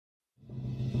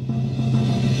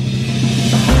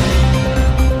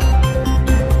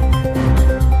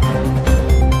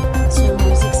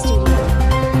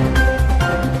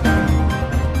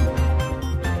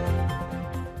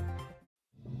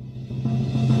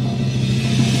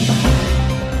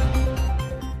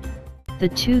The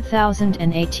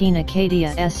 2018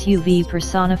 Acadia SUV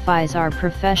personifies our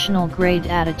professional-grade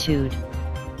attitude.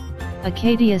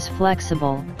 Acadia's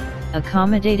flexible,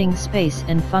 accommodating space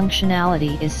and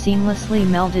functionality is seamlessly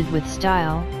melded with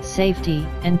style, safety,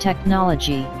 and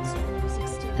technology.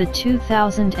 The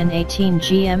 2018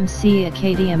 GMC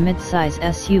Acadia midsize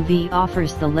SUV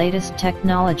offers the latest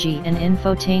technology and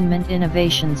infotainment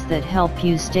innovations that help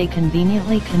you stay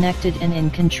conveniently connected and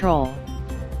in control.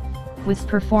 With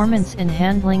performance and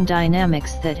handling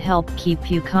dynamics that help keep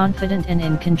you confident and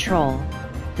in control,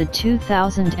 the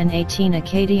 2018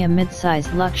 Acadia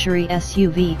midsize luxury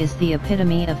SUV is the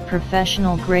epitome of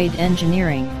professional-grade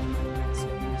engineering.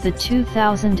 The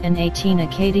 2018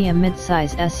 Acadia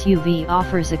midsize SUV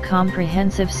offers a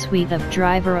comprehensive suite of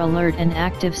driver alert and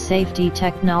active safety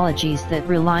technologies that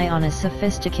rely on a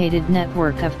sophisticated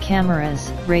network of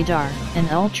cameras, radar, and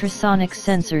ultrasonic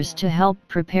sensors to help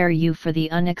prepare you for the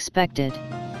unexpected.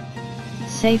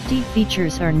 Safety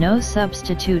features are no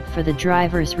substitute for the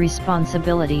driver's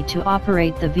responsibility to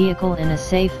operate the vehicle in a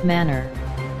safe manner.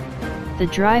 The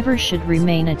driver should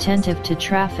remain attentive to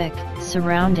traffic,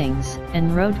 surroundings,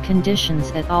 and road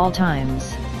conditions at all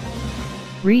times.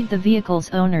 Read the vehicle's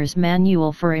owner's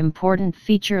manual for important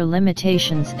feature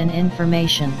limitations and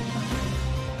information.